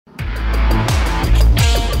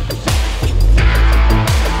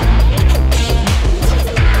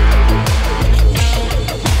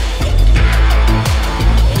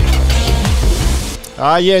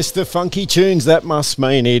Ah, yes, the funky tunes. That must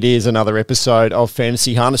mean it is another episode of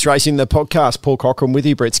Fantasy Harness Racing, the podcast. Paul Cochran with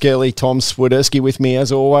you, Brett Skelly, Tom Swiderski with me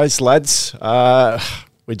as always. Lads,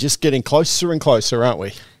 we're just getting closer and closer, aren't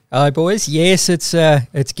we? Hello, boys. Yes, it's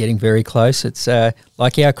getting very close. It's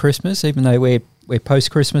like our Christmas, even though we're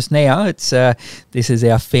post-Christmas now. This is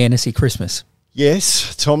our fantasy Christmas.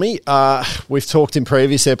 Yes, Tommy. We've talked in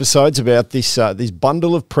previous episodes about this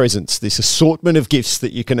bundle of presents, this assortment of gifts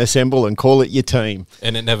that you can assemble and call it your team.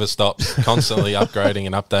 And it never stops, constantly upgrading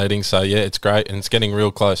and updating. So, yeah, it's great and it's getting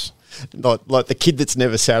real close. Like the kid that's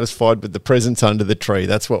never satisfied with the presents under the tree.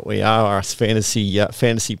 That's what we are, us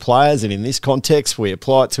fantasy players. And in this context, we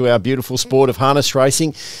apply it to our beautiful sport of harness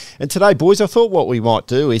racing. And today, boys, I thought what we might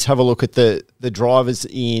do is have a look at the drivers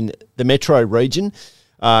in the Metro region.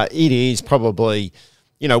 It is probably,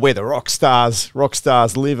 where the rock stars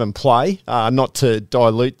live and play, not to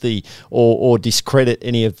dilute or discredit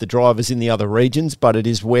any of the drivers in the other regions, but it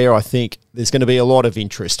is where I think there's going to be a lot of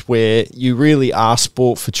interest, where you really are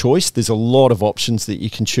sport for choice. There's a lot of options that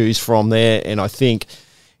you can choose from there, and I think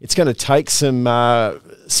it's going to take some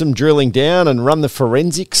drilling down and run the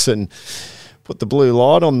forensics and put the blue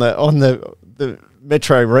light on the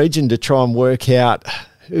Metro region to try and work out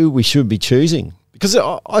who we should be choosing. Because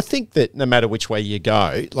I think that no matter which way you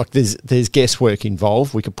go, like there's guesswork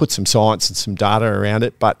involved. We could put some science and some data around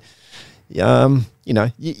it, but you're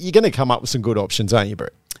going to come up with some good options, aren't you,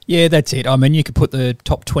 Brett? Yeah, that's it. I mean, you could put the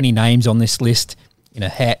top 20 names on this list in a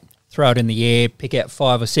hat, throw it in the air, pick out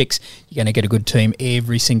 5 or 6. You're going to get a good team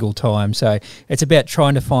every single time. So it's about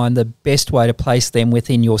trying to find the best way to place them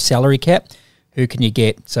within your salary cap. Who can you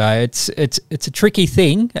get? So it's a tricky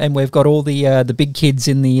thing, and we've got all the big kids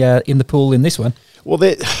in the pool in this one. Well,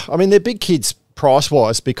 they're big kids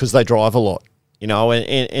price-wise because they drive a lot,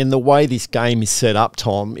 and the way this game is set up,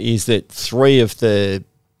 Tom, is that 3 of the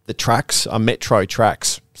tracks are Metro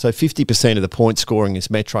tracks. So 50% of the point scoring is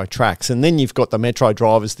Metro tracks. And then you've got the Metro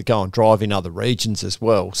drivers that go and drive in other regions as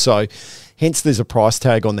well. So hence there's a price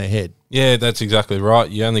tag on their head. Yeah, that's exactly right.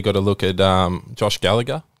 You only got to look at Josh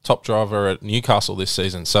Gallagher, top driver at Newcastle this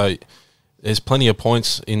season. So there's plenty of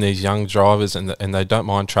points in these young drivers, and they don't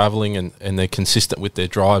mind travelling, and they're consistent with their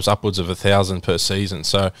drives, upwards of 1,000 per season.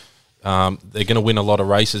 So they're going to win a lot of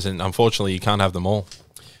races, and unfortunately you can't have them all.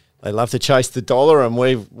 They love to chase the dollar, and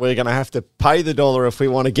we're going to have to pay the dollar if we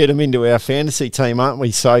want to get them into our fantasy team, aren't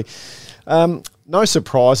we? So no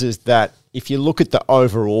surprises that if you look at the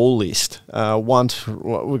overall list,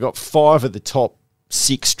 we've got 5 of the top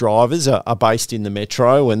 6 drivers are based in the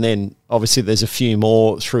Metro, and then obviously there's a few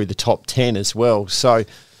more through the top 10 as well. So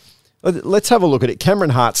let's have a look at it.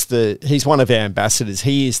 Cameron Hart's he's one of our ambassadors.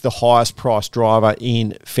 He is the highest priced driver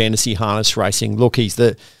in fantasy harness racing. Look, he's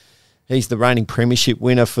the reigning premiership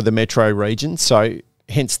winner for the Metro region. So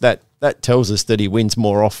hence that tells us that he wins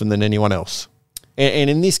more often than anyone else. And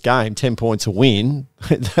in this game, 10 points a win,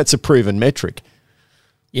 that's a proven metric.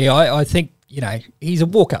 Yeah, I think, he's a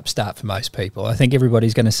walk-up start for most people. I think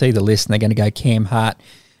everybody's going to see the list and they're going to go Cam Hart.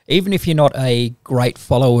 Even if you're not a great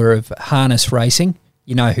follower of harness racing,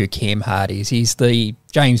 you know who Cam Hart is. He's the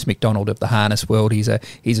James McDonald of the harness world. He's a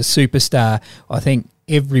superstar. I think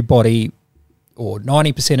everybody, or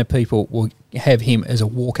 90% of people, will have him as a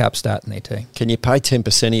walk-up start in their team. Can you pay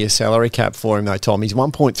 10% of your salary cap for him though, Tom? He's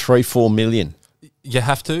 $1.34 million. You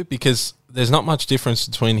have to, because there's not much difference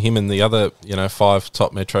between him and the other, 5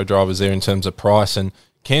 top Metro drivers there in terms of price. And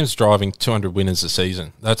Cam's driving 200 winners a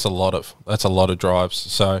season. That's a lot of drives.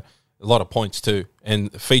 So a lot of points too,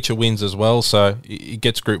 and feature wins as well. So he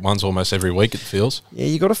gets Group 1s almost every week, it feels. Yeah,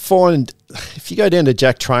 you got to find, if you go down to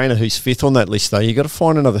Jack Trainer, who's 5th on that list though, you got to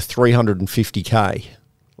find another 350k.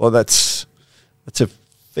 Well, that's a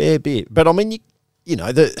fair bit. But I mean,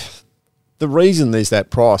 the reason there's that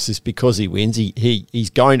price is because he wins. He's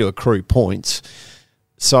going to accrue points.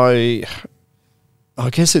 So I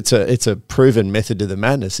guess it's a proven method to the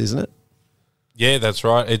madness, isn't it? Yeah, that's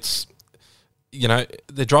right. It's,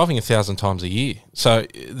 they're driving 1,000 times a year. So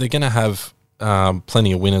they're going to have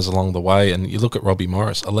plenty of winners along the way. And you look at Robbie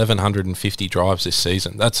Morris, 1,150 drives this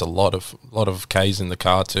season. That's a lot of Ks in the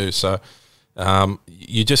car too. So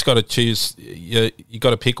you just got to choose. You got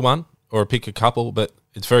to pick one or pick a couple, but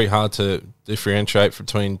it's very hard to differentiate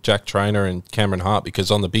between Jack Trainer and Cameron Hart,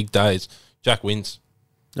 because on the big days, Jack wins.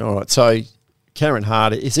 All right, so Cameron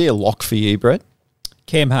Hart, is he a lock for you, Brett?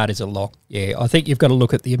 Cam Hart is a lock, yeah. I think you've got to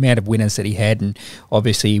look at the amount of winners that he had, and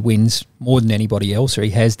obviously he wins more than anybody else, or he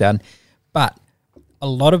has done. But a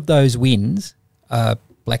lot of those wins are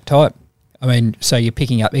black type. I mean, so you're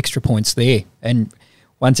picking up extra points there. And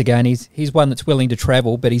once again, he's one that's willing to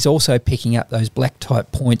travel, but he's also picking up those black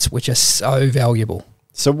type points, which are so valuable.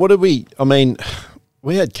 So what do we, I mean,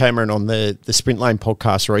 we had Cameron on the Sprint Lane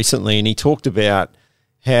podcast recently, and he talked about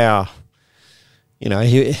how,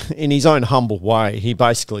 he, in his own humble way, he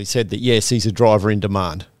basically said that, yes, he's a driver in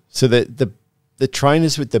demand. So that the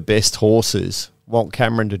trainers with the best horses want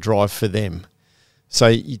Cameron to drive for them. So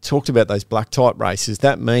you talked about those black type races.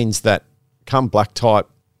 That means that come black type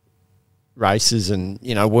races and,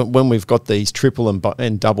 when we've got these triple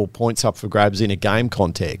and double points up for grabs in a game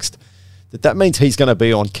context, that means he's going to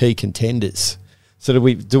be on key contenders. So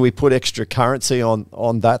do we put extra currency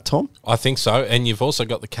on that, Tom? I think so. And you've also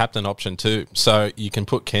got the captain option too. So you can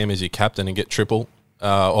put Cam as your captain and get triple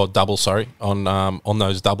or double, on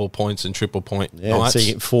those double points and triple point nights. So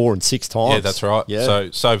you get 4 and 6 times. Yeah, that's right. Yeah.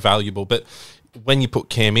 So valuable. But when you put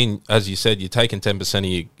Cam in, as you said, you're taking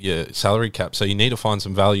 10% of your salary cap. So you need to find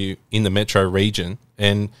some value in the metro region.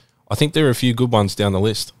 And I think there are a few good ones down the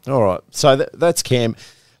list. All right. So that's Cam.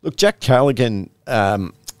 Look, Jack Callaghan,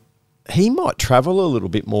 he might travel a little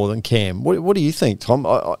bit more than Cam. What do you think, Tom?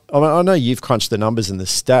 I know you've crunched the numbers and the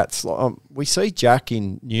stats. We see Jack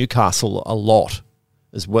in Newcastle a lot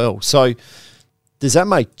as well. So does that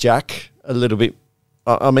make Jack a little bit...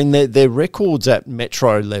 their records at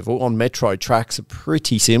metro level on metro tracks are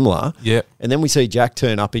pretty similar. Yeah. And then we see Jack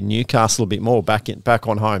turn up in Newcastle a bit more back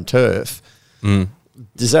on home turf.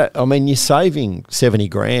 Does that... you're saving 70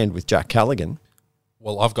 grand with Jack Callaghan.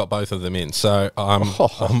 Well, I've got both of them in, so I'm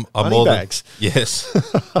money bags. Yes.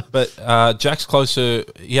 But Jack's closer.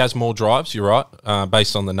 He has more drives, you're right,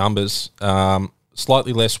 based on the numbers.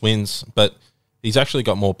 Slightly less wins, but he's actually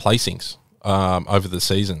got more placings over the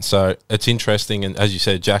season. So it's interesting, and as you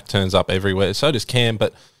said, Jack turns up everywhere. So does Cam,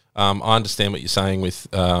 but I understand what you're saying with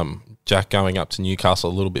Jack going up to Newcastle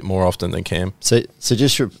a little bit more often than Cam. So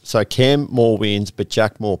Cam more wins, but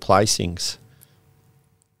Jack more placings.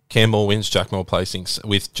 Cam more wins, Jack more placings,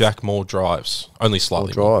 with Jack more drives, only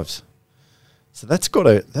slightly more drives. So that's got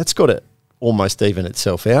to almost even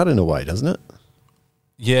itself out in a way, doesn't it?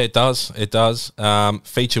 Yeah, it does. It does.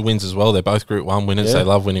 Feature wins as well. They're both Group 1 winners. Yeah. They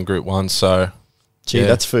love winning Group 1. So,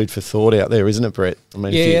 that's food for thought out there, isn't it, Brett?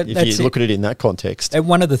 If you look at it in that context. And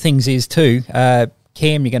one of the things is too, Cam,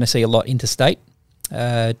 you're going to see a lot interstate,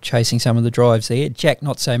 chasing some of the drives there. Jack,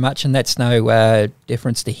 not so much, and that's no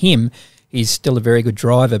difference to him. He's still a very good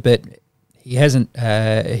driver, but he hasn't.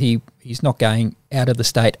 He's not going out of the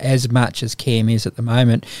state as much as Cam is at the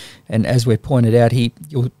moment. And as we've pointed out,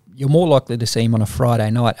 you're more likely to see him on a Friday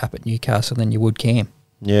night up at Newcastle than you would Cam.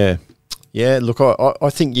 Yeah. Look, I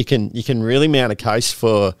think you can really mount a case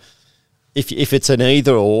for if it's an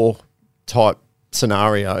either or type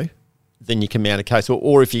scenario, then you can mount a case.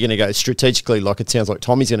 Or if you're going to go strategically, like it sounds like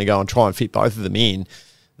Tommy's going to go and try and fit both of them in,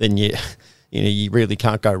 then you really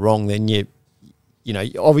can't go wrong. Then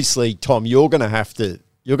obviously, Tom, you're going to have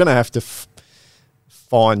to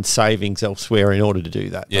find savings elsewhere in order to do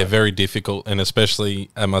that. Yeah, very difficult, and especially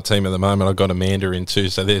at my team at the moment, I've got Amanda in too.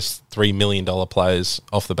 So there's $3 million players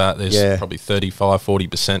off the bat. There's probably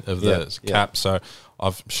 35-40% of the cap. So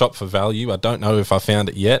I've shopped for value. I don't know if I found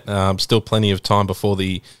it yet. Still plenty of time before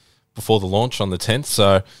the launch on the 10th.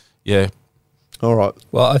 So yeah. All right.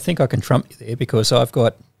 Well, I think I can trump you there because I've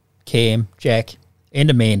got Cam, Jack, and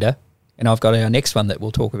Amanda, and I've got our next one that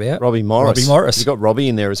we'll talk about. Robbie Morris. You've got Robbie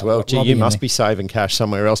in there as well. Gee, you must be saving cash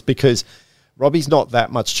somewhere else because Robbie's not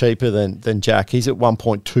that much cheaper than Jack. He's at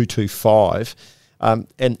 1.225.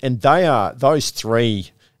 And they are, those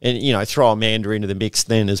three, and, throw Amanda into the mix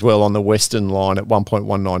then as well on the Western line at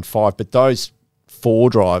 1.195. But those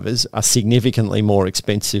four drivers are significantly more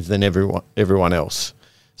expensive than everyone else.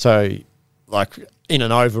 So, like, in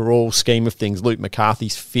an overall scheme of things, Luke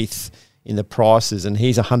McCarthy's fifth in the prices, and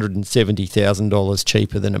he's $170,000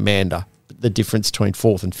 cheaper than Amanda, the difference between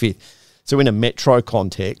fourth and fifth. So in a metro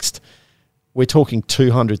context, we're talking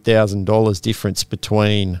 $200,000 difference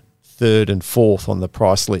between third and fourth on the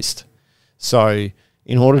price list. So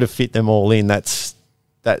in order to fit them all in, that's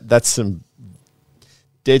some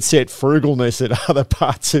dead set frugalness at other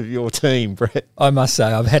parts of your team, Brett. I must say,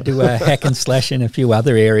 I've had to hack and slash in a few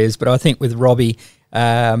other areas, but I think with Robbie,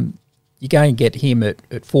 you go and get him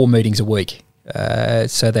at 4 meetings a week.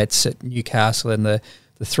 So that's at Newcastle and the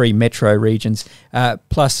three metro regions.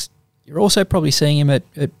 Plus, you're also probably seeing him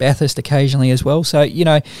at Bathurst occasionally as well. So,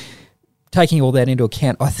 taking all that into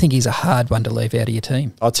account, I think he's a hard one to leave out of your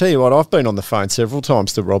team. I'll tell you what, I've been on the phone several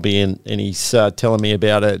times to Robbie and he's telling me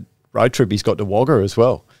about a road trip he's got to Wagga as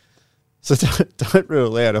well. So don't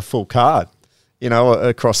rule out a full card,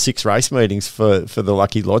 across 6 race meetings for the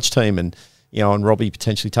Lucky Lodge team and Robbie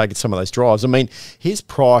potentially taking some of those drives. I mean, his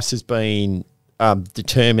price has been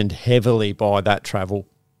determined heavily by that travel,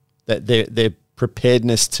 that their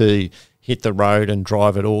preparedness to hit the road and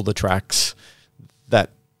drive at all the tracks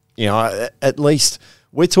at least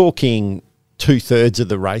we're talking 2/3 of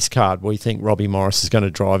the race card we think Robbie Morris is going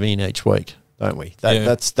to drive in each week, don't we?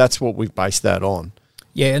 That's what we've based that on.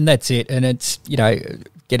 Yeah, and that's it. And it's,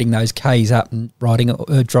 getting those Ks up and driving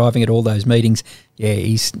at all those meetings.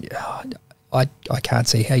 Yeah, I can't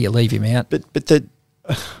see how you leave him out. But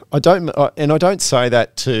I don't say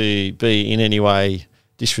that to be in any way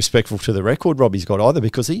disrespectful to the record Robbie's got either,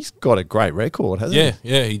 because he's got a great record, hasn't he?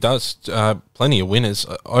 Yeah, he does. Plenty of winners,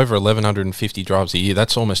 over 1,150 drives a year.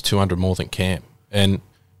 That's almost 200 more than Cam. And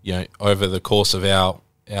over the course of our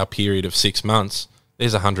period of 6 months,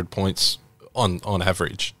 there's 100 points on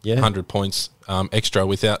average. Yeah, 100 points extra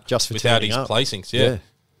without his placings.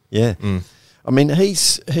 Yeah. Mm. I mean,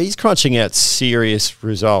 he's crunching out serious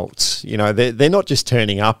results. They're not just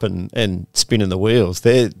turning up and spinning the wheels.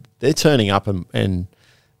 They're turning up and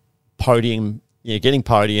podium, getting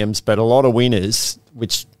podiums, but a lot of winners,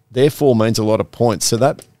 which therefore means a lot of points. So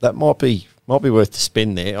that might be worth the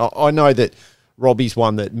spin there. I know that Robbie's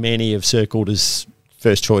one that many have circled as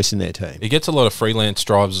first choice in their team. He gets a lot of freelance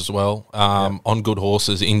drives as well, on good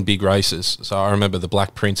horses in big races. So I remember the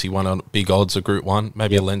Black Prince, he won on big odds of Group 1,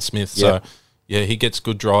 maybe a Len Smith. So yeah, he gets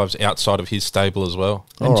good drives outside of his stable as well.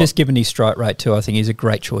 And just given his strike rate too, I think he's a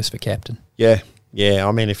great choice for captain. Yeah.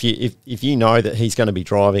 I mean, if you know that he's going to be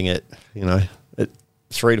driving at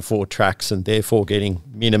 3 to 4 tracks and therefore getting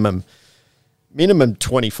minimum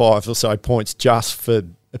 25 or so points just for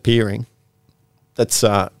appearing, that's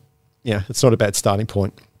it's not a bad starting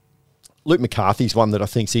point. Luke McCarthy's one that I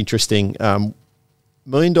think is interesting. $1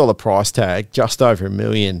 million price tag, just over $1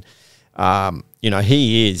 million.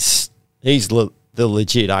 He's the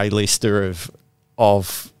legit A-lister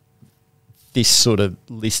of this sort of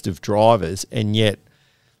list of drivers, and yet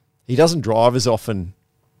he doesn't drive as often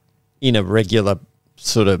in a regular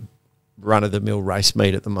sort of run-of-the-mill race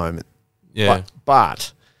meet at the moment. Yeah.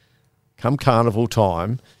 But come carnival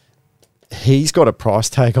time, he's got a price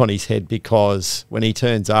tag on his head because when he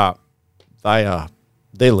turns up, they're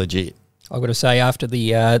legit. I've got to say, after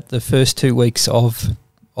the first 2 weeks of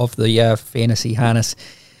the fantasy harness,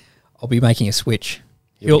 I'll be making a switch.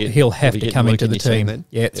 He'll have to come into the team.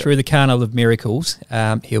 Through the Carnival of Miracles,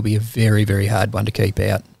 he'll be a very, very hard one to keep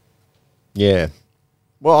out. Yeah.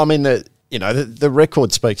 Well, I mean, the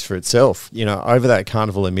record speaks for itself, over that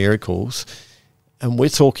Carnival of Miracles. And we're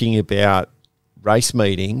talking about race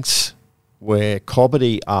meetings where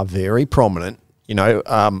Cobbity are very prominent.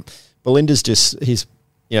 Belinda's his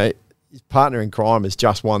partner in crime has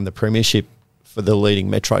just won the premiership for the leading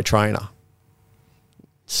Metro trainer.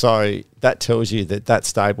 So that tells you that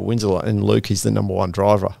stable wins a lot, and Luke is the number one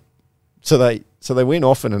driver. So they win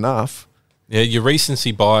often enough. Yeah, your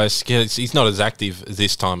recency bias, he's not as active as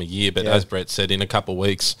this time of year, but as Brett said, in a couple of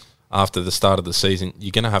weeks after the start of the season,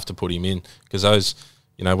 you're going to have to put him in because those,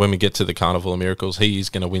 when we get to the Carnival of Miracles, he is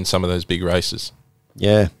going to win some of those big races.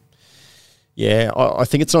 Yeah. Yeah, I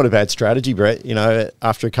think it's not a bad strategy, Brett.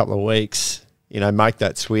 After a couple of weeks, make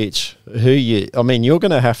that switch. You're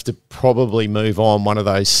going to have to probably move on one of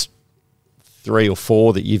those 3 or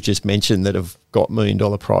 4 that you've just mentioned that have got $1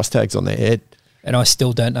 million price tags on their head. And I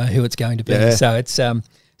still don't know who it's going to be. Yeah. So it's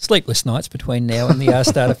sleepless nights between now and the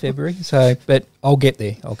start of February. So, but I'll get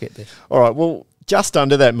there. All right. Well, just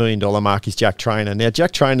under that $1 million mark is Jack Trainer. Now,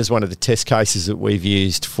 Jack Trainer is one of the test cases that we've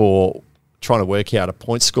used for trying to work out a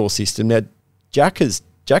point score system. Now, Jack's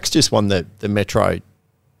just won the Metro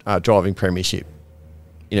driving premiership,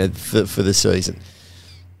 for the season.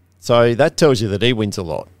 So that tells you that he wins a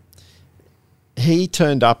lot. He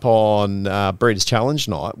turned up on Breeders' Challenge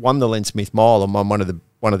night, won the Len Smith Mile and won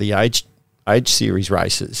one of the age series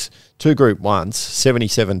races. 2 Group 1s,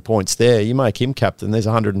 77 points there. You make him captain, there's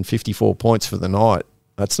 154 points for the night.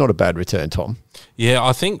 That's not a bad return, Tom. Yeah,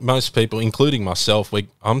 I think most people, including myself,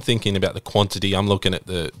 I'm thinking about the quantity. I'm looking at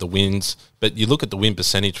the wins. But you look at the win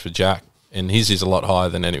percentage for Jack, and his is a lot higher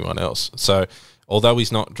than anyone else. So although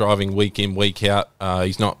he's not driving week in, week out,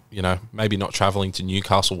 he's not, maybe not travelling to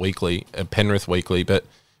Newcastle weekly and Penrith weekly, but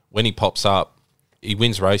when he pops up, he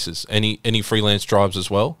wins races. And he freelance drives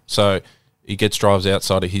as well. So he gets drives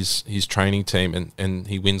outside of his training team and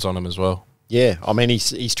he wins on them as well. Yeah, I mean,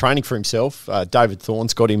 he's training for himself. David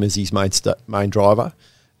Thorne's got him as his main driver.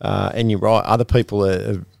 And you're right, other people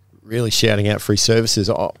are really shouting out for his services.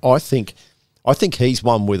 I think he's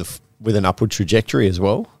one with an upward trajectory as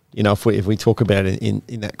well. If we talk about it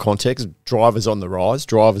in that context, drivers on the rise,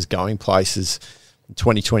 drivers going places.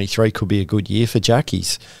 2023 could be a good year for Jack.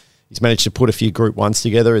 He's managed to put a few Group 1s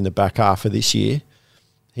together in the back half of this year.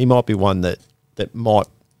 He might be one that might,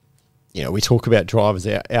 we talk about drivers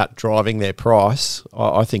out driving their price.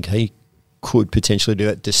 I think he could potentially do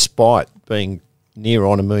that despite being near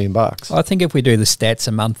on $1 million. I think if we do the stats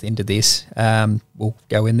a month into this, we'll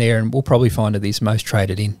go in there and we'll probably find it is most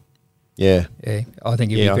traded in. Yeah. Yeah, I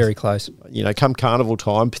think it'll be very close. You know, come carnival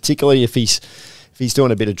time, particularly if he's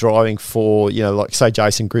doing a bit of driving for, you know, like say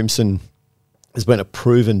Jason Grimson has been a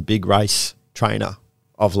proven big race trainer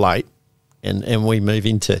of late, and we move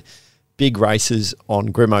into big races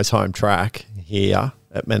on Grimo's home track here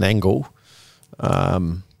at Menangle.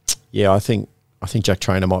 I think Jack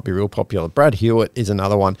Trainer might be real popular. Brad Hewitt is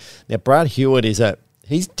another one. Now, Brad Hewitt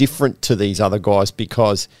he's different to these other guys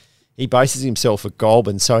because he bases himself at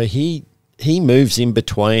Goulburn, so he moves in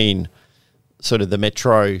between sort of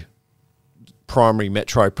the primary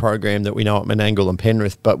metro program that we know at Menangle and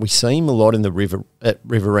Penrith, but we see him a lot in the at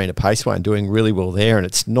Riverina Paceway and doing really well there, and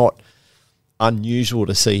it's not unusual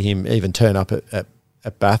to see him even turn up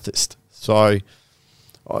at Bathurst. So,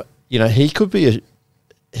 you know, he could be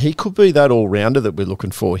that all-rounder that we're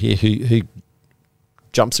looking for here who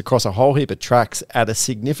jumps across a whole heap of tracks at a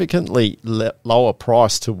significantly lower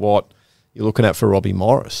price to what you're looking at for Robbie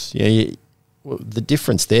Morris. Yeah, the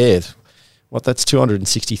difference there, that's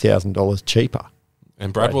 $260,000 cheaper.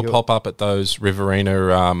 And Brad will pop up at those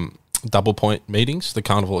Riverina double point meetings, the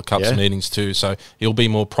Carnival of Cups meetings too. So he'll be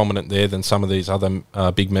more prominent there than some of these other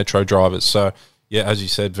big metro drivers. So, yeah, as you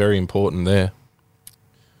said, very important there.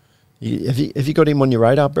 Have you got him on your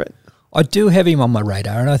radar, Brett? I do have him on my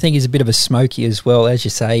radar, and I think he's a bit of a smoky as well. As you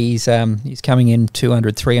say, he's coming in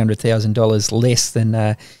 $200,000, $300,000 less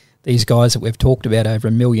than these guys that we've talked about, over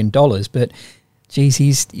 $1 million. But, geez,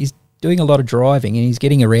 he's doing a lot of driving and he's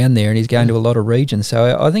getting around there and he's going to a lot of regions.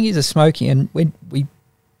 So I think he's a smoky, and we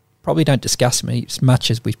probably don't discuss him as much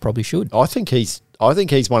as we probably should. I think he's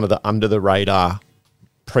one of the under the radar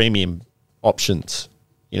premium options.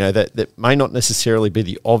 You know, that may not necessarily be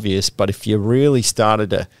the obvious, but if you really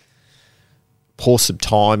started to pour some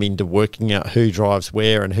time into working out who drives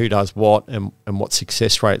where and who does what and what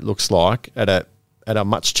success rate looks like at a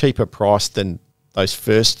much cheaper price than those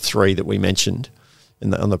first three that we mentioned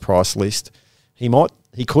on the price list,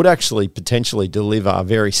 he could actually potentially deliver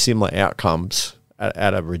very similar outcomes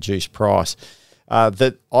at a reduced price.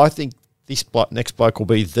 That I think this next bloke will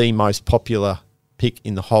be the most popular pick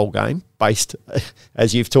in the whole game, based,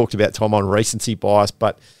 as you've talked about, Tom, on recency bias,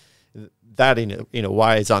 but that in a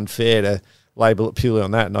way is unfair to label it purely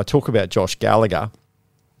on that. And I talk about Josh Gallagher.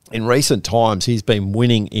 In recent times, he's been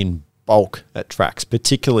winning in bulk at tracks,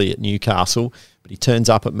 particularly at Newcastle, but he turns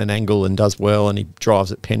up at Menangle and does well, and he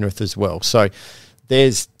drives at Penrith as well. So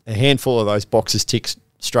there's a handful of those boxes ticked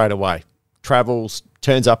straight away. Travels,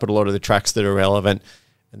 turns up at a lot of the tracks that are relevant,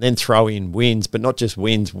 and then throw in wins, but not just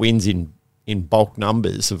wins in bulk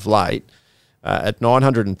numbers of late. At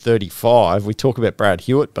 935, we talk about Brad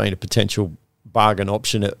Hewitt being a potential bargain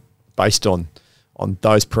option based on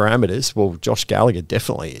those parameters. Well, Josh Gallagher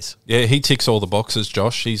definitely is. Yeah, he ticks all the boxes,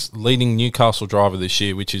 Josh. He's leading Newcastle driver this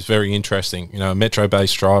year, which is very interesting. You know, a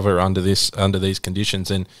metro-based driver under these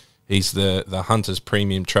conditions, and he's the Hunters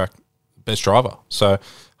Premium Track best driver. So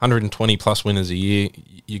 120 plus winners a year.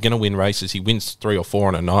 You're going to win races. He wins 3 or 4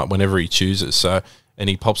 on a night whenever he chooses. So, and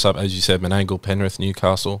he pops up, as you said, Menangle, Penrith,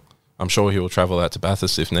 Newcastle. I'm sure he will travel out to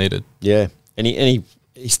Bathurst if needed. Yeah, and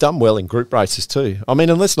he's done well in group races too. I mean,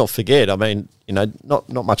 and let's not forget, I mean, you know, not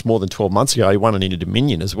much more than 12 months ago, he won an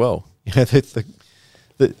Inter-Dominion as well. You know,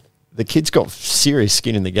 the kid's got serious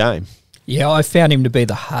skin in the game. Yeah, I found him to be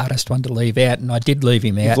the hardest one to leave out, and I did leave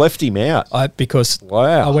him out. You've left him out? Because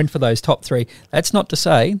wow. I went for those top 3. That's not to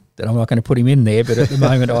say that I'm not going to put him in there, but at the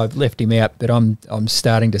moment I've left him out, but I'm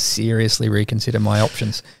starting to seriously reconsider my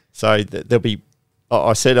options. So there'll be...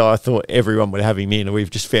 I said I thought everyone would have him in, and we've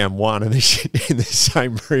just found one in the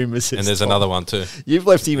same room as and there's Tom. Another one too. You've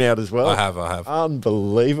left him out as well. I have.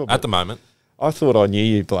 Unbelievable. At the moment. I thought I knew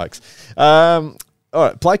you blokes. All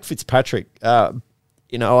right, Blake Fitzpatrick,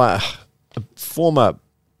 you know, a former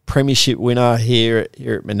premiership winner here at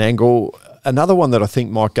Menangle. Another one that I think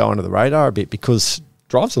might go under the radar a bit because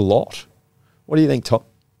drives a lot. What do you think, Tom?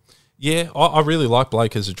 Yeah, I really like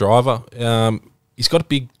Blake as a driver. He's got a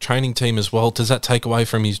big training team as well. Does that take away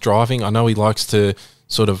from his driving? I know he likes to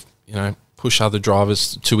sort of, you know, push other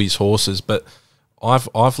drivers to his horses, but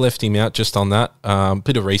I've left him out just on that.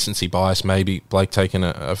 Bit of recency bias, maybe Blake taking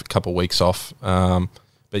a couple of weeks off.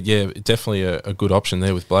 But yeah, definitely a good option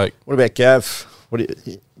there with Blake. What about Gav? What are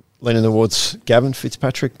you leaning towards, Gavin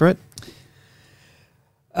Fitzpatrick, Brett?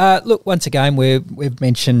 Look, once again, we've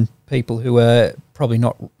mentioned people who are probably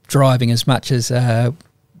not driving as much as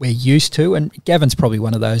we're used to, and Gavin's probably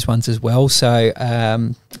one of those ones as well. So,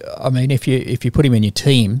 I mean, if you put him in your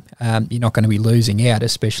team, you're not going to be losing out,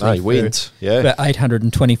 especially he wins. For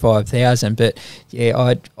 $825,000. But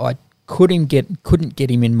yeah, I couldn't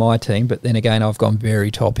get him in my team, but then again, I've gone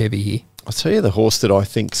very top heavy here. I'll tell you the horse that I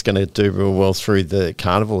think is going to do real well through the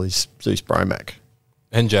carnival is Zeus Bromac.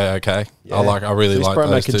 And JOK. Yeah. I really Zeus like Bromac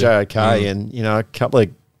those two. and JOK, and a couple of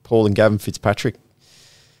Paul and Gavin Fitzpatrick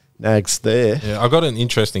nags there. Yeah, I got an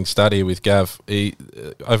interesting study with Gav. He,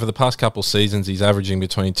 over the past couple of seasons, he's averaging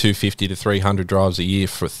between 250 to 300 drives a year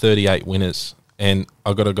for 38 winners. And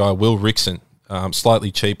I got a guy, Will Rickson,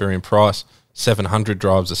 slightly cheaper in price, 700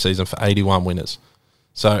 drives a season for 81 winners.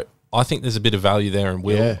 So I think there's a bit of value there in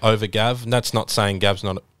Will over Gav. And that's not saying Gav's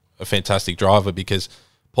not a fantastic driver, because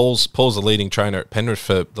Paul's the leading trainer at Penrith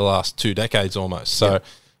for the last 2 decades almost. So,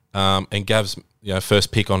 and Gav's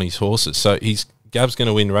first pick on his horses. So Gav's going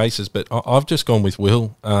to win races, but I've just gone with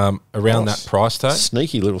Will around that price tag.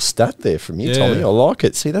 Sneaky little stat there from you, Tommy. I like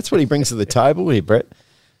it. See, that's what he brings to the table here, Brett.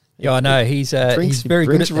 Yeah, I know. He's very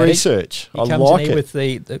good at that. Research. He comes in here with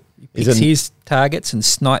he picks his targets and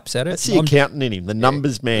snipes at it. That's the accountant in him, the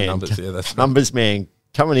numbers man. That's numbers man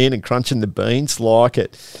coming in and crunching the beans. Like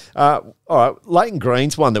it. All right, Leighton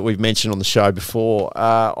Green's one that we've mentioned on the show before.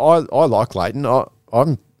 I like Leighton.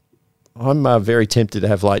 I'm very tempted to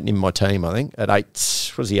have Leighton in my team, I think, at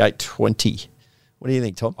 820. What do you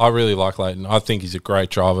think, Tom? I really like Leighton. I think he's a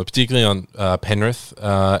great driver, particularly on Penrith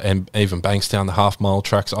and even Bankstown, the half-mile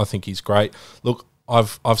tracks. I think he's great. Look,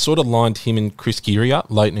 I've sort of lined him and Chris Geary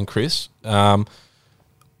up, Leighton and Chris. I've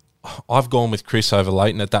gone with Chris over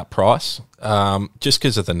Leighton at that price, just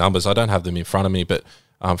because of the numbers. I don't have them in front of me, but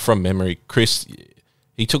from memory, Chris,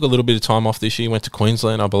 he took a little bit of time off this year, went to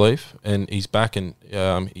Queensland, I believe, and he's back, and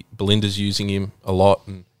Belinda's using him a lot,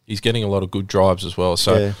 and he's getting a lot of good drives as well.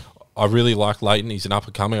 So I really like Leighton. He's an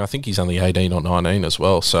up-and-coming. I think he's only 18 or 19 as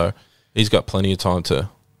well, so he's got plenty of time to...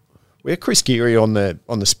 We had Chris Geary on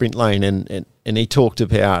the sprint lane, and he talked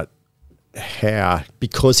about how,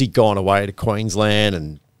 because he'd gone away to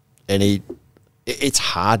Queensland and it's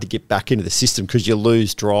hard to get back into the system because you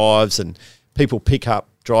lose drives and people pick up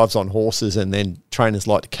drives on horses and then trainers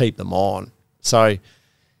like to keep them on. So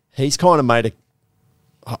he's kind of made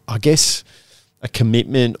a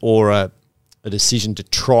commitment or a decision to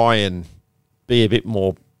try and be a bit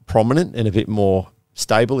more prominent and a bit more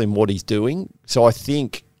stable in what he's doing. So I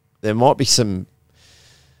think there might be some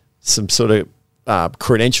sort of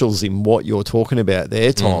credentials in what you're talking about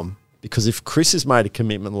there, Tom, because if Chris has made a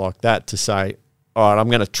commitment like that to say, all right, I'm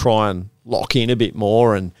going to try and lock in a bit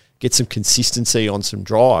more and get some consistency on some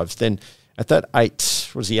drives, then at that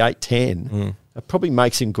 810, it probably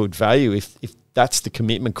makes him good value if that's the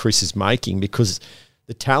commitment Chris is making, because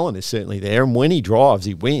the talent is certainly there, and when he drives,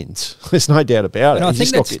 he wins. There's no doubt about it.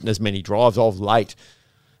 He's just not getting as many drives of late.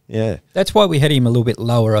 Yeah. That's why we had him a little bit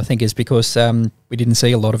lower, I think, is because we didn't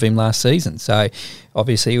see a lot of him last season. So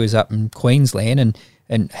obviously he was up in Queensland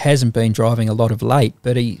and hasn't been driving a lot of late,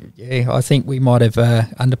 but I think we might have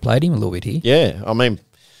underplayed him a little bit here. Yeah, I mean,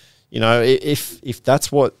 if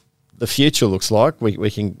that's what the future looks like,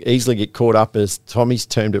 we can easily get caught up, as Tommy's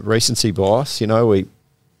termed it, recency bias.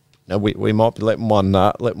 We might be letting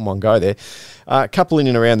one go there. A couple in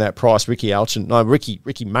and around that price, Ricky Alchin. No,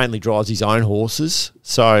 Ricky mainly drives his own horses,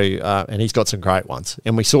 so and he's got some great ones,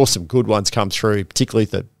 and we saw some good ones come through, particularly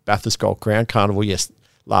the Bathurst Gold Crown Carnival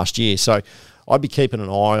last year. So I'd be keeping an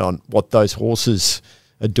eye on what those horses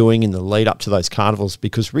are doing in the lead up to those carnivals,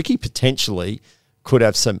 because Ricky potentially could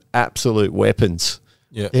have some absolute weapons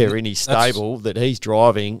there in his stable that he's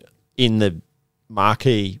driving in the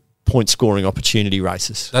marquee point scoring opportunity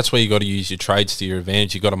races. That's where you got to use your trades to your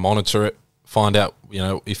advantage. You got to monitor it, find out,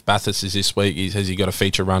 if Bathurst is this week, has he got a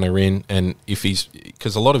feature runner in, and if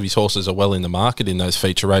because a lot of his horses are well in the market in those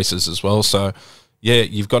feature races as well. So yeah,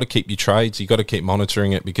 you've got to keep your trades. You've got to keep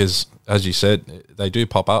monitoring it, because as you said, they do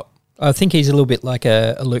pop up. I think he's a little bit like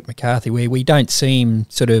a Luke McCarthy, where we don't see him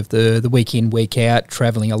sort of the week in, week out,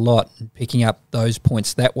 travelling a lot and picking up those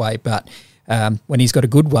points that way. But when he's got a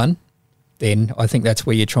good one, then I think that's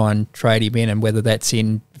where you try and trade him in, and whether that's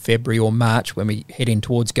in February or March when we head in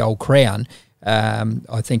towards Gold Crown,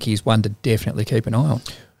 I think he's one to definitely keep an eye on.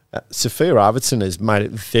 Sophia Arvidsson has made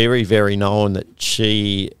it very, very known that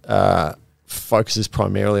she focuses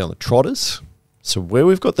primarily on the trotters. So where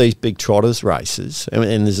we've got these big trotters races,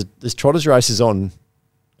 and there's trotters races on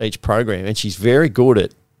each program, and she's very good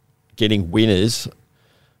at getting winners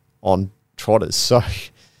on trotters. So,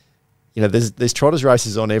 there's trotters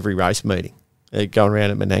races on every race meeting going around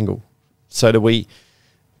at Menangle. So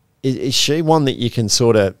is she one that you can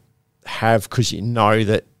sort of have because you know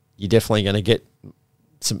that you're definitely going to get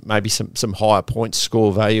some higher point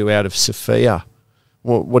score value out of Sophia?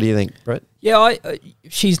 What do you think, Brett? Yeah,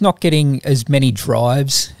 she's not getting as many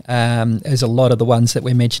drives as a lot of the ones that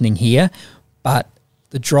we're mentioning here, but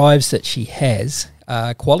the drives that she has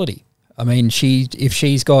are quality. I mean, if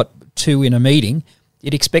she's got 2 in a meeting,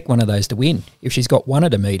 you'd expect one of those to win. If she's got 1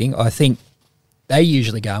 at a meeting, I think they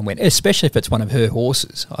usually go and win, especially if it's one of her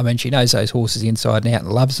horses. I mean, she knows those horses inside and out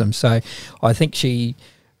and loves them. So I think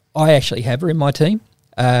I actually have her in my team.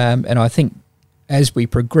 And I think as we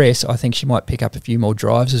progress, I think she might pick up a few more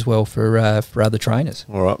drives as well for other trainers.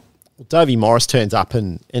 All right. Well, Davey Morris turns up,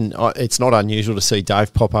 and it's not unusual to see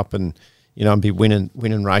Dave pop up and be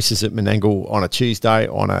winning races at Menangle on a Tuesday,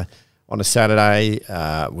 on a Saturday.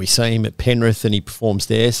 We see him at Penrith and he performs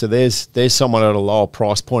there. So there's someone at a lower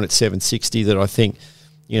price point at $760 that I think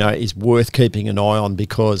is worth keeping an eye on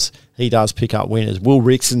because he does pick up winners. Will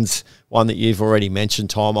Rixon's one that you've already mentioned,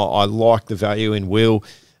 Tom. I like the value in Will.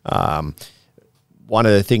 One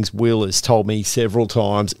of the things Will has told me several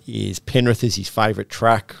times is Penrith is his favourite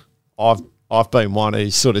track. I've been one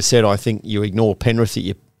who's sort of said I think you ignore Penrith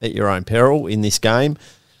at your own peril in this game.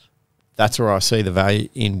 That's where I see the value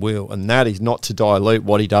in Will, and that is not to dilute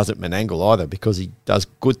what he does at Menangle either, because he does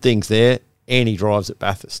good things there and he drives at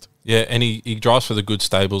Bathurst. Yeah, and he drives for the good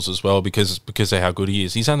stables as well because of how good he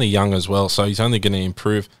is. He's only young as well, so he's only going to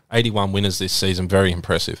improve. 81 winners this season, very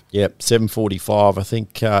impressive. Yep, 745. I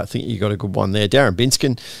think you got a good one there. Darren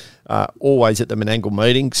Binskin, always at the Menangle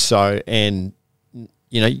meetings, so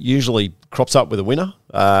usually crops up with a winner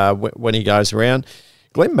when he goes around.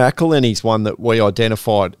 Glenn McElhenney's one that we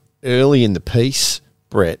identified early in the piece,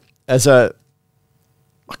 Brett, as a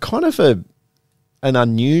kind of an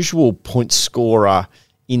unusual point scorer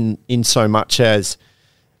in so much as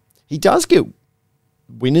he does get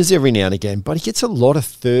winners every now and again, but he gets a lot of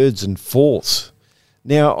thirds and fourths.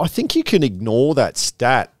 Now, I think you can ignore that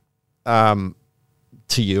stat to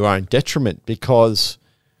your own detriment because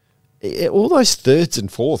all those thirds and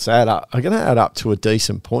fourths are going to add up to a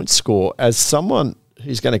decent point score. As someone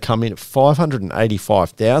who's going to come in at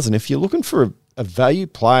 585,000, if you're looking for a value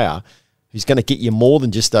player who's going to get you more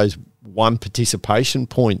than just those one participation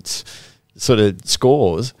points sort of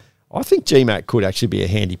scores, I think GMAC could actually be a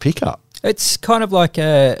handy pickup. It's kind of like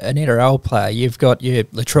an NRL player. You've got your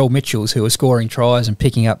Latrell Mitchells who are scoring tries and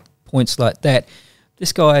picking up points like that.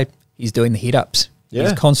 This guy, he's doing the hit-ups.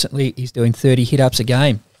 Yeah. He's doing 30 hit-ups a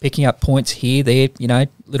game, picking up points here, there,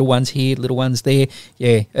 little ones here, little ones there.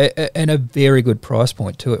 Yeah, and a very good price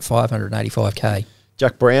point too at $585K.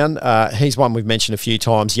 Jack Brown, he's one we've mentioned a few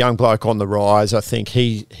times. Young bloke on the rise. I think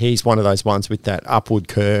he's one of those ones with that upward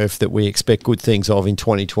curve that we expect good things of in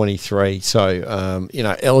 2023. So,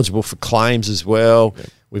 eligible for claims as well. Yeah.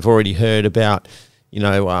 We've already heard about,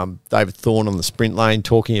 David Thorne on the sprint lane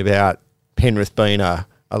talking about Penrith being a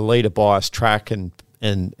leader bias track and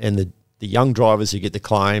the young drivers who get the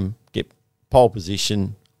claim, get pole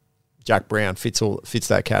position. Jack Brown fits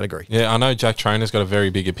that category. Yeah, I know Jack Trainer's got a very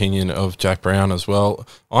big opinion of Jack Brown as well.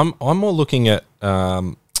 I'm more looking at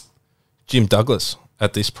Jim Douglas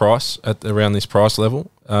at this price, around this price level.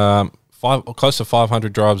 Close to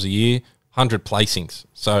 500 drives a year, 100 placings.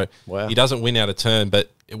 So wow. He doesn't win out of turn, but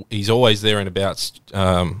he's always there and about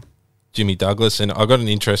Jimmy Douglas. And I got an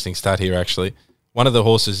interesting stat here actually. One of the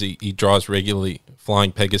horses he drives regularly,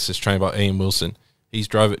 Flying Pegasus, trained by Ian Wilson, he's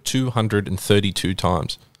drove it 232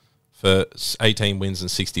 times. For 18 wins and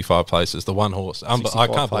 65 places, the one horse. I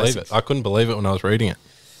can't believe it. I couldn't believe it when I was reading it.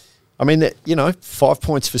 I mean, 5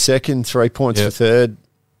 points for second, 3 points for third.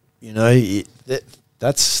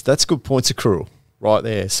 That's good points accrual right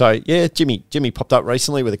there. So, yeah, Jimmy popped up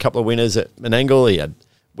recently with a couple of winners at Menangle. He had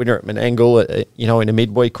winner at Menangle, in a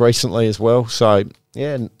midweek recently as well. So,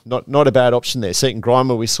 yeah, not a bad option there. Seaton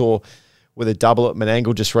Grimer we saw with a double at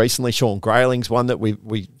Menangle just recently. Sean Grayling's one that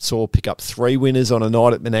we saw pick up 3 winners on a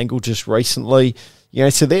night at Menangle just recently.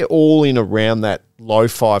 So they're all in around that low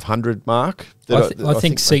 500 mark. I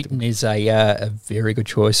think Seaton is a very good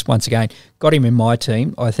choice. Once again, got him in my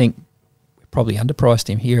team. I think we probably underpriced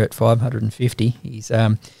him here at 550. He's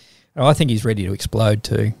I think he's ready to explode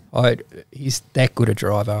too. He's that good a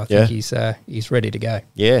driver. I think he's ready to go.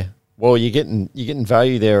 Yeah. Well, you're getting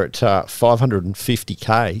value there at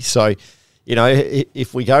 550K. So,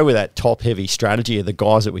 if we go with that top-heavy strategy of the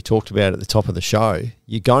guys that we talked about at the top of the show,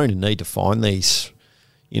 you're going to need to find these,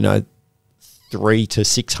 300 to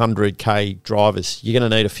 600K drivers. You're going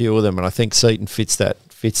to need a few of them, and I think Seaton fits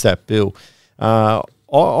that bill.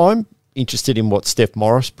 I'm interested in what Steph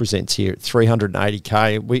Morris presents here at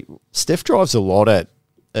 380K. Steph drives a lot at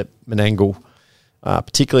Menangle,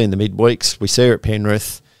 particularly in the midweeks. We see her at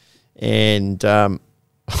Penrith, and I'm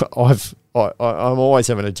always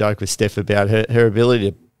having a joke with Steph about her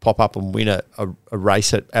ability to pop up and win a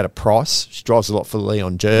race at a price. She drives a lot for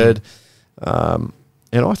Leon Jerd.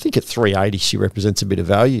 And I think at 380 she represents a bit of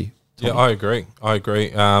value, Yeah, I agree.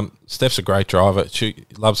 Steph's a great driver. She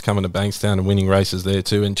loves coming to Bankstown and winning races there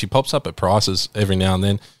too, and she pops up at prices every now and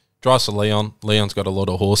then. Drives for Leon. Leon's got a lot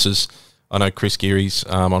of horses. I know Chris Geary's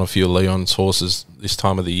on a few of Leon's horses this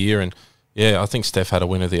time of the year, and yeah, I think Steph had a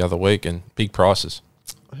winner the other week and big prices.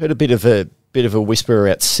 I heard a bit of a whisper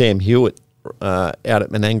about Sam Hewitt out at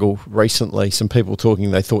Menangle recently. Some people talking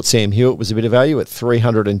they thought Sam Hewitt was a bit of value at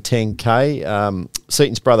 310k.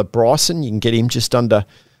 Seaton's brother Bryson, you can get him just under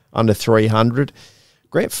 300.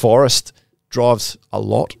 Grant Forrest drives a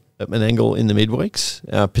lot at Menangle in the midweeks,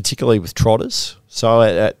 particularly with trotters. So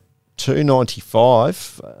at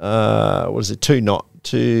 295, what is it?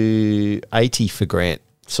 280 for Grant.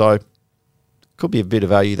 So could be a bit of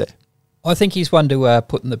value there. I think he's one to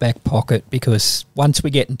put in the back pocket, because once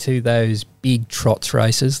we get into those big trots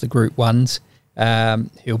races, the Group 1s,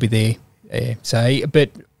 he'll be there. Yeah. So,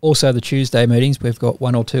 but also the Tuesday meetings, we've got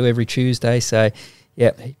one or two every Tuesday. So,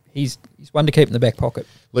 yeah, he's one to keep in the back pocket.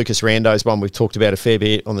 Lucas Rando's one we've talked about a fair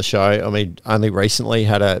bit on the show. I mean, only recently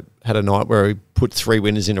had a night where he put 3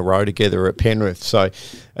 winners in a row together at Penrith. So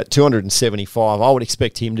at 275, I would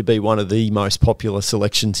expect him to be one of the most popular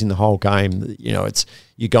selections in the whole game. You know,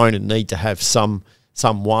 you're going to need to have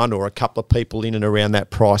someone or a couple of people in and around that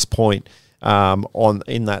price point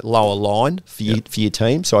in that lower line for your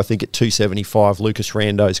team. So I think at 275, Lucas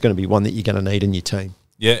Rando is going to be one that you're going to need in your team.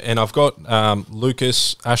 Yeah, and I've got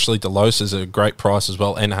Lucas, Ashley Delos is a great price as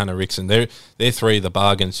well, and Hannah Rickson. They're 3 of the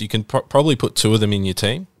bargains. You can probably put 2 of them in your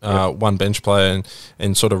team, one bench player,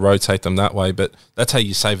 and sort of rotate them that way. But that's how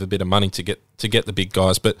you save a bit of money to get the big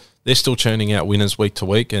guys. But they're still churning out winners week to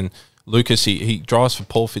week. And Lucas, he drives for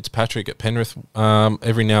Paul Fitzpatrick at Penrith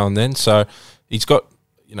every now and then. So he's got,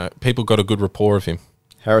 people got a good rapport of him.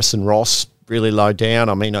 Harrison Ross, really low down.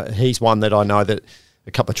 I mean, he's one that I know that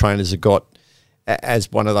a couple of trainers have got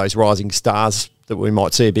as one of those rising stars that we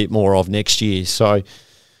might see a bit more of next year. So,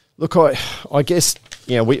 look, I guess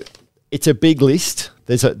it's a big list.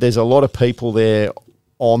 There's a lot of people there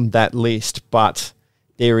on that list, but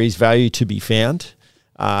there is value to be found.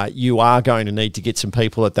 You are going to need to get some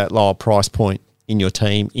people at that lower price point in your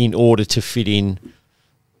team in order to fit in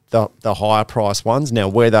the higher price ones. Now,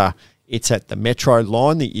 whether it's at the Metro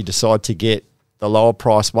line that you decide to get the lower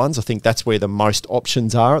price ones, I think that's where the most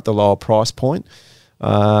options are at the lower price point.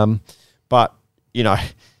 But,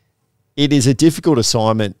 it is a difficult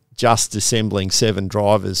assignment just assembling 7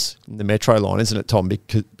 drivers in the Metro line, isn't it, Tom?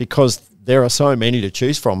 Because there are so many to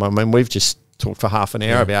choose from. I mean, we've just talked for half an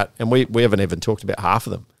hour about, and we haven't even talked about half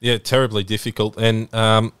of them. Yeah, terribly difficult. And,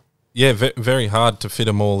 very hard to fit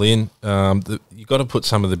them all in. You got to put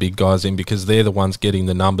some of the big guys in because they're the ones getting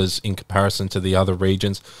the numbers in comparison to the other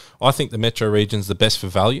regions. I think the Metro region's the best for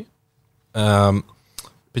value,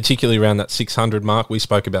 particularly around that 600 mark. We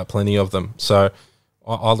spoke about plenty of them. So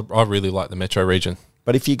I really like the Metro region.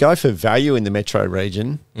 But if you go for value in the Metro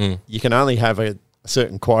region, you can only have a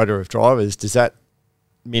certain quota of drivers. Does that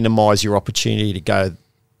minimise your opportunity to go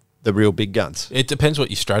the real big guns? It depends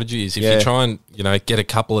what your strategy is. If you try and get a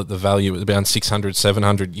couple at the value at around 600,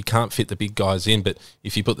 700, you can't fit the big guys in. But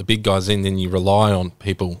if you put the big guys in, then you rely on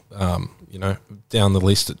people, down the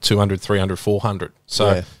list at 200, 300, 400.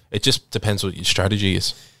 So it just depends what your strategy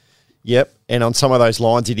is. Yep, and on some of those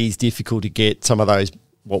lines, it is difficult to get some of those.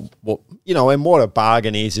 And what a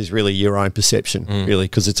bargain is really your own perception, really,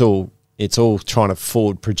 because it's all trying to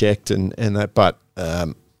forward project and that. But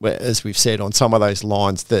as we've said, on some of those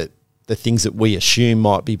lines, that the things that we assume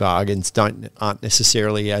might be bargains aren't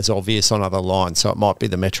necessarily as obvious on other lines. So it might be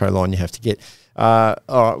the Metro line you have to get. All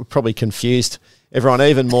right, we're probably confused everyone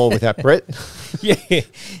even more without Brett.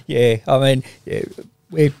 Yeah. I mean,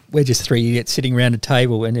 we're just 3 idiots sitting around a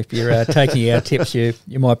table, and if you're taking our tips, you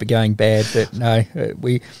might be going bad. But no,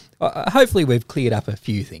 hopefully we've cleared up a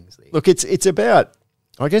few things there. Look, it's about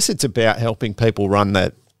helping people run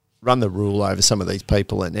the rule over some of these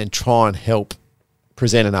people and try and help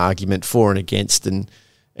present an argument for and against and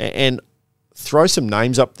throw some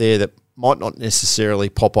names up there that might not necessarily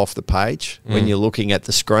pop off the page when you're looking at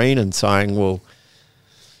the screen and saying, well,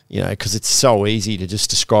 because it's so easy to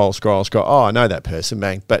just scroll. Oh, I know that person,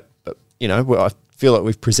 bang. But I feel like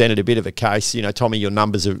we've presented a bit of a case. Tommy, your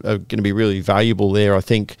numbers are going to be really valuable there, I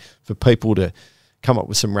think, for people to come up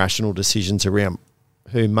with some rational decisions around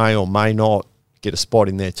who may or may not get a spot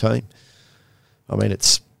in their team. I mean,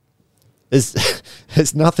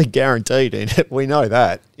 there's nothing guaranteed in it. We know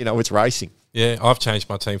that. It's racing. Yeah, I've changed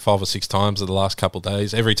my team 5 or 6 times in the last couple of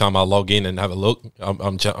days. Every time I log in and have a look,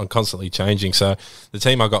 I'm constantly changing. So the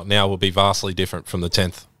team I got now will be vastly different from the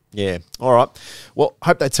 10th. Yeah. All right. Well,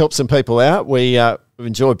 hope that's helped some people out. We've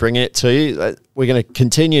enjoyed bringing it to you. We're going to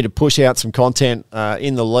continue to push out some content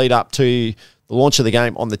in the lead up to the launch of the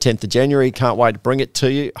game on the 10th of January. Can't wait to bring it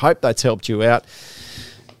to you. Hope that's helped you out.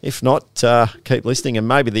 If not, keep listening, and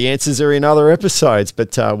maybe the answers are in other episodes,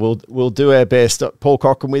 but we'll do our best. Paul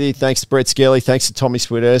Cochran with you. Thanks to Brett Skelly. Thanks to Tommy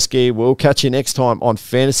Swiderski. We'll catch you next time on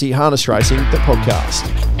Fantasy Harness Racing, the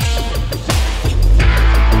podcast.